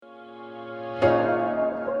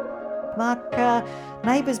Mark,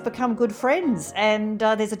 Neighbours become good friends, and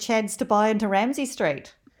there's a chance to buy into Ramsay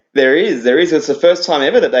Street. There is, there is. It's the first time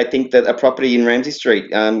ever that they think that a property in Ramsay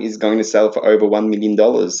Street is going to sell for over $1 million.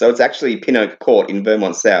 So it's actually Pin Oak Court in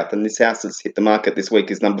Vermont South, and this house that's hit the market this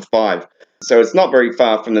week is number 5. So it's not very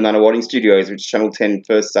far from the Nunawading Studios, which Channel 10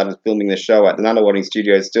 first started filming the show at. The Nunawading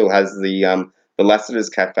Studios still has the Lassiter's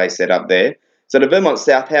Cafe set up there. So the Vermont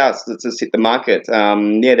South house that's just hit the market,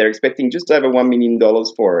 yeah, they're expecting just over $1 million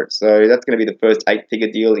for it. So that's going to be the first 8-figure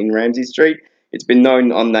deal in Ramsay Street. It's been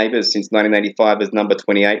known on Neighbours since 1985 as number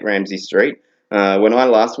 28 Ramsay Street. When I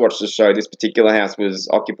last watched the show, this particular house was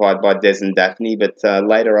occupied by Des and Daphne, but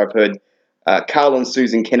later I've heard Carl and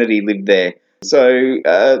Susan Kennedy lived there. So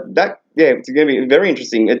it's going to be very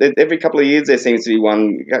interesting. Every couple of years there seems to be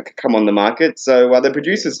one come on the market. So the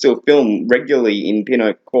producers still film regularly in Pin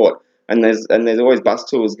Oak Court, and there's always bus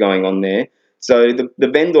tours going on there. So the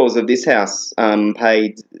vendors of this house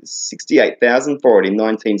paid $68,000 for it in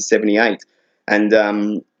 1978. And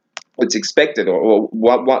it's expected,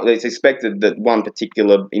 it's expected that one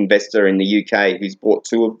particular investor in the UK who's bought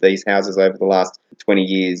 2 of these houses over the last 20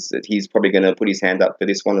 years, that he's probably going to put his hand up for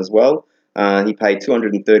this one as well. He paid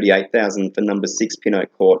 $238,000 for number 6 Pin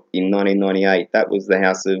Oak Court in 1998. That was the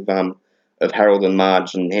house of Harold and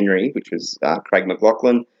Marge and Henry, which was Craig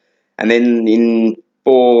McLaughlin. And then in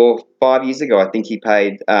 5 years ago, I think he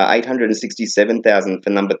paid $867,000 for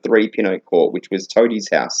number 3 Pin Oak Court, which was Toadie's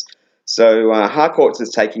house. So Harcourts is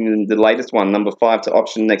taking the latest one, number 5, to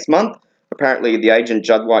auction next month. Apparently, the agent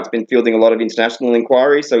Judd White's been fielding a lot of international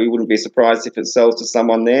inquiries, so he wouldn't be surprised if it sells to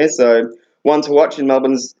someone there. So one to watch in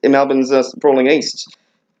Melbourne's sprawling east.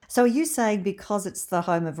 So are you saying because it's the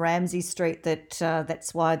home of Ramsay Street that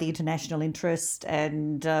that's why the international interest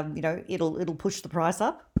and it'll push the price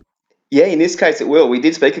up? Yeah, in this case it will. We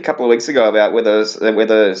did speak a couple of weeks ago about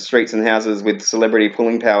whether streets and houses with celebrity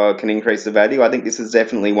pulling power can increase the value. I think this is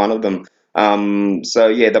definitely one of them. So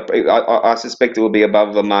yeah, I suspect it will be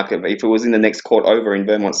above the market. If it was in the next court over in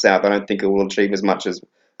Vermont South, I don't think it will achieve as much as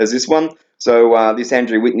this one. So this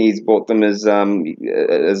Andrew Whitney's bought them as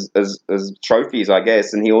trophies, I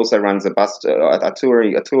guess, and he also runs a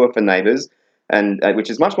tour for Neighbours, and which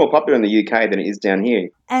is much more popular in the UK than it is down here.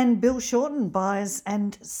 And Bill Shorten buys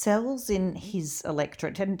and sells in his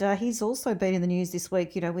electorate, and he's also been in the news this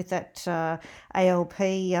week, with that ALP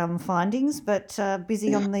findings, but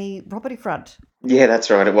busy on the property front. Yeah, that's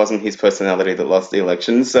right. It wasn't his personality that lost the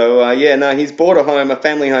election. So, he's bought a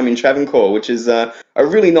family home in Travancore, which is a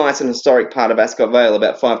really nice and historic part of Ascot Vale,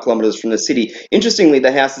 about 5 kilometres from the city. Interestingly,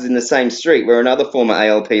 the house is in the same street where another former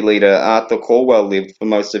ALP leader, Arthur Calwell, lived for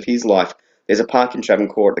most of his life. There's a park in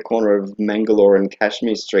Travancore at the corner of Mangalore and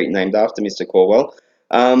Kashmir Street named after Mr. Calwell.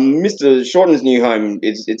 Mr. Shorten's new home,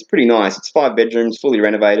 it's pretty nice. It's 5 bedrooms, fully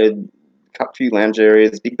renovated, a few lounge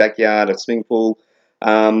areas, big backyard, a swimming pool.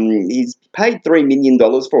 He's paid $3 million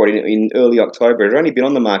for it in early October. It had only been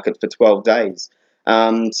on the market for 12 days.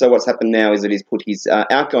 So what's happened now is that he's put his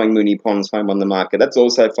outgoing Moonee Ponds home on the market. That's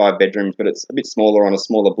also 5 bedrooms, but it's a bit smaller on a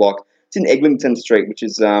smaller block. It's in Eglinton Street, which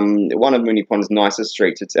is one of Moonee Ponds' nicest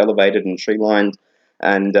streets. It's elevated and tree-lined,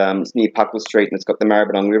 and it's near Puckle Street, and it's got the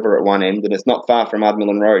Maribyrnong River at one end, and it's not far from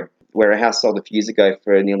Ardmillan Road, where a house sold a few years ago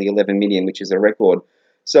for nearly $11 million, which is a record.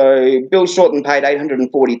 So Bill Shorten paid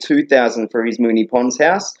 $842,000 for his Moonee Ponds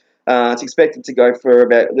house. It's expected to go for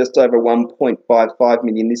about just over $1.55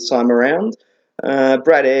 million this time around.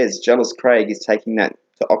 Brad Ayres, Jealous Craig, is taking that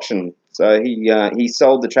to auction. So he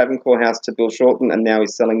sold the Travancore house to Bill Shorten, and now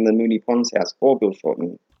he's selling the Moonee Ponds house for Bill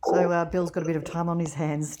Shorten. So Bill's got a bit of time on his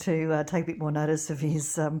hands to take a bit more notice of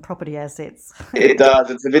his property assets. It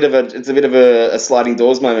does. It's a bit of a sliding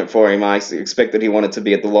doors moment for him. I expect that he wanted to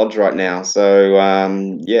be at the lodge right now. So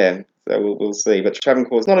So we'll see. But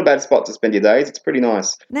Travancore's not a bad spot to spend your days. It's pretty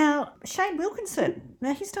nice. Now, Shane Wilkinson,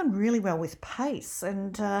 he's done really well with pace,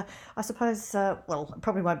 and I suppose,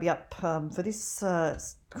 probably won't be up for this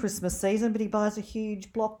Christmas season, but he buys a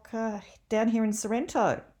huge block down here in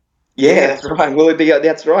Sorrento. Yeah, that's right. Well,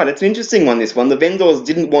 that's right. It's an interesting one, this one. The vendors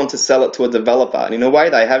didn't want to sell it to a developer. And in a way,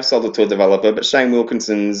 they have sold it to a developer, but Shane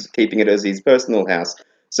Wilkinson's keeping it as his personal house.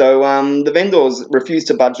 So the vendors refused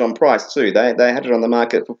to budge on price too. They had it on the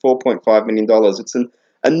market for $4.5 million. It's an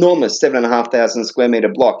enormous 7,500 square metre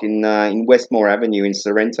block in Westmore Avenue in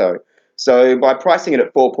Sorrento. So by pricing it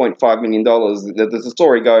at $4.5 million, the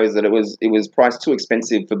story goes that it was priced too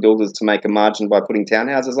expensive for builders to make a margin by putting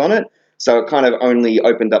townhouses on it. So it kind of only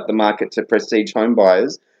opened up the market to prestige home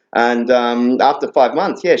buyers. And after 5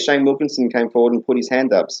 months, Shane Wilkinson came forward and put his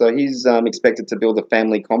hand up. So he's expected to build a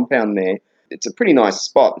family compound there. It's a pretty nice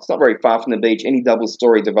spot. It's not very far from the beach. Any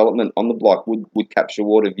double-story development on the block would capture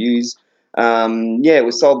water views. Yeah, it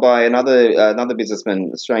was sold by another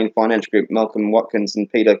businessman, Australian finance group, Malcolm Watkins and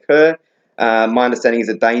Peter Kerr. My understanding is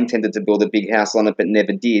that they intended to build a big house on it, but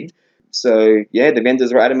never did. So yeah, the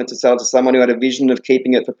vendors were adamant to sell to someone who had a vision of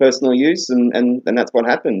keeping it for personal use, and that's what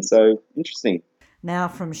happened. So interesting. Now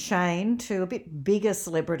from Shane to a bit bigger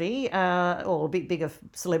celebrity, or a bit bigger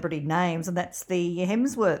celebrity names, and that's the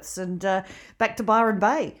Hemsworths, and back to Byron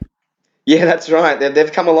Bay. Yeah, that's right.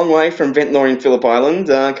 They've come a long way from Ventnor in Phillip Island.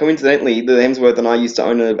 Coincidentally, the Hemsworth and I used to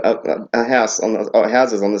own a house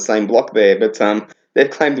houses on the same block there, but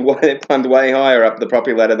they've climbed way higher up the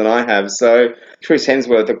property ladder than I have. So Chris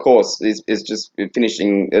Hemsworth, of course, is just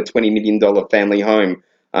finishing a $20 million family home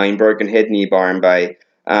in Broken Head near Byron Bay.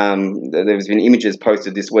 There's been images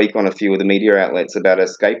posted this week on a few of the media outlets about a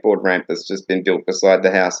skateboard ramp that's just been built beside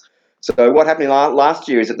the house. So what happened last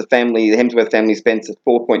year is that the Hemsworth family, spent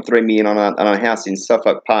 4.3 million on a house in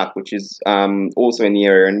Suffolk Park, which is also in the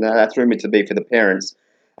area, and that's rumored to be for the parents.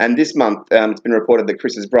 And this month, it's been reported that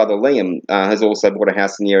Chris's brother Liam has also bought a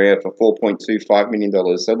house in the area for $4.25 million.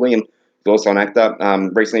 So Liam is also an actor.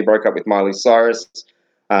 Recently broke up with Miley Cyrus.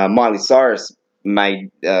 Miley Cyrus made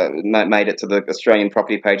it to the Australian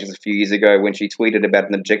property pages a few years ago when she tweeted about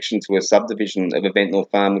an objection to a subdivision of a Ventnor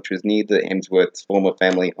farm, which was near the Hemsworth's former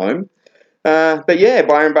family home. But yeah,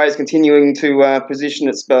 Byron Bay is continuing to position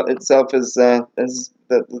itself as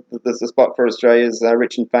the spot for Australia's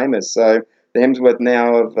rich and famous. So the Hemsworth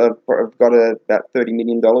now have got about $30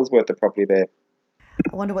 million worth of property there.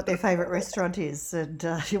 I wonder what their favourite restaurant is, and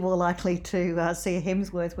you're more likely to see a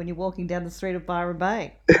Hemsworth when you're walking down the street of Byron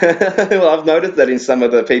Bay. Well, I've noticed that in some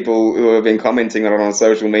of the people who have been commenting on it on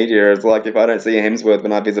social media, it's like if I don't see a Hemsworth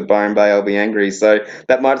when I visit Byron Bay, I'll be angry. So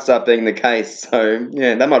that might start being the case. So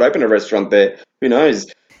yeah, they might open a restaurant there. Who knows?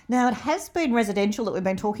 Now, it has been residential that we've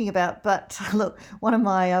been talking about, but look, one of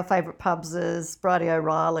my favourite pubs is Bridie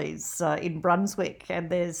O'Reilly's in Brunswick, and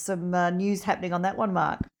there's some news happening on that one,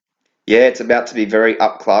 Mark. Yeah, it's about to be very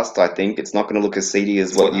upclassed, I think. It's not going to look as seedy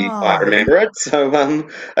as what you might Oh, remember it. So, yeah,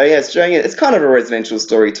 it's kind of a residential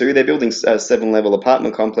story too. They're building a seven-level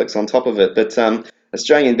apartment complex on top of it. But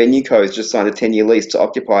Australian Venue Co. has just signed a 10-year lease to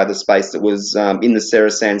occupy the space that was in the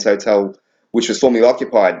Sarah Sands Hotel, which was formerly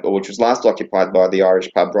occupied, or which was last occupied by the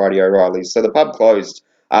Irish pub Bridie O'Reilly's. So the pub closed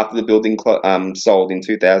after the building sold in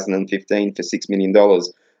 2015 for $6 million.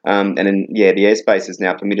 And then, yeah, the airspace is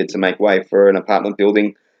now permitted to make way for an apartment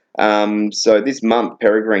building. So this month,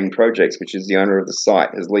 Peregrine Projects, which is the owner of the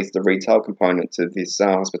site, has leased the retail component to this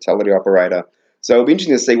hospitality operator. So it'll be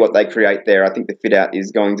interesting to see what they create there. I think the fit out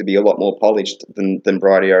is going to be a lot more polished than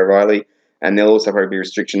Bridie O'Reilly, and there'll also probably be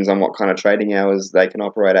restrictions on what kind of trading hours they can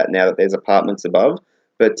operate at now that there's apartments above.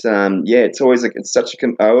 But yeah, it's such a.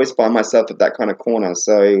 I always find myself at that kind of corner,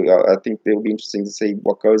 so I think it'll be interesting to see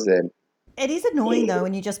what goes there. it is annoying though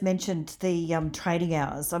when you just mentioned the trading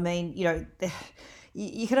hours. I mean,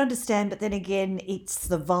 you can understand, but then again, it's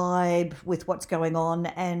the vibe with what's going on,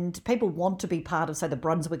 and people want to be part of, say, the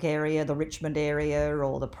Brunswick area, the Richmond area,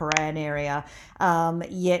 or the Paran area.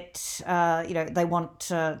 Yet, they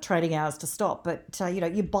want trading hours to stop, but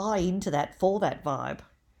you buy into that for that vibe.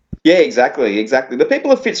 Yeah, exactly. The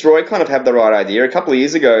people of Fitzroy kind of have the right idea. A couple of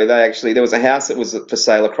years ago, there was a house that was for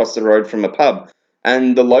sale across the road from a pub,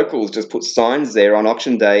 and the locals just put signs there on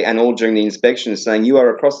auction day and all during the inspection saying, "You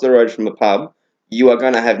are across the road from a pub. You are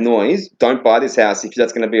going to have noise. Don't buy this house if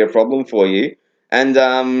that's going to be a problem for you." And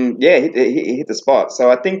yeah, hit the spot.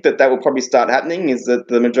 So I think that will probably start happening. Is that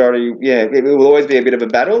the majority? Yeah, it will always be a bit of a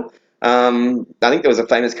battle. I think there was a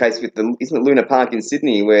famous case with isn't it Luna Park in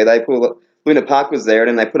Sydney where Luna Park was there, and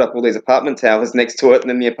then they put up all these apartment towers next to it,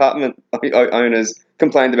 and then the apartment owners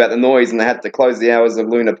complained about the noise, and they had to close the hours of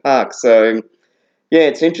Luna Park. So yeah,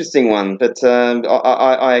 it's an interesting one, but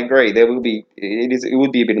I agree. It would be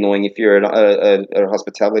a bit annoying if you're a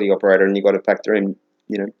hospitality operator and you've got to factor in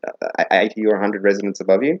 80 or 100 residents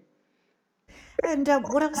above you. And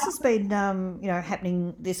what else has been,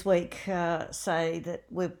 happening this week? Say that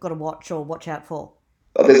we've got to watch or watch out for.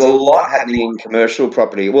 There's a lot happening in commercial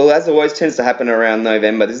property. Well, as always tends to happen around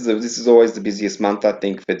November. This is always the busiest month, I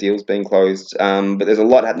think, for deals being closed. But there's a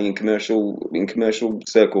lot happening in commercial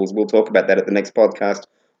circles. We'll talk about that at the next podcast.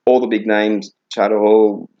 All the big names, Charter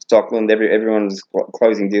Hall, Stockland, everyone's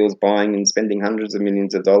closing deals, buying and spending hundreds of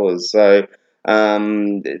millions of dollars. So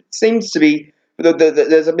it seems to be.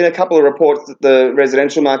 There's been a couple of reports that the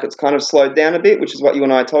residential market's kind of slowed down a bit, which is what you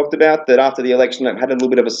and I talked about. That after the election, it had a little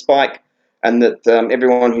bit of a spike, and that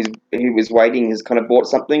everyone who was waiting has kind of bought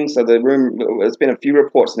something. So there's been a few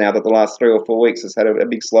reports now that the last 3 or 4 weeks has had a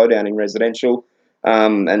big slowdown in residential,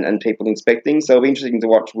 and people inspecting. So it'll be interesting to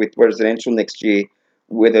watch with residential next year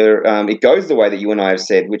whether it goes the way that you and I have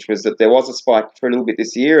said, which was that there was a spike for a little bit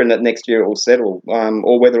this year and that next year it will settle,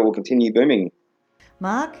 or whether it will continue booming.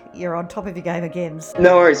 Mark, you're on top of your game again.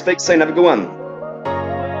 No worries. Speak soon. Have a good one.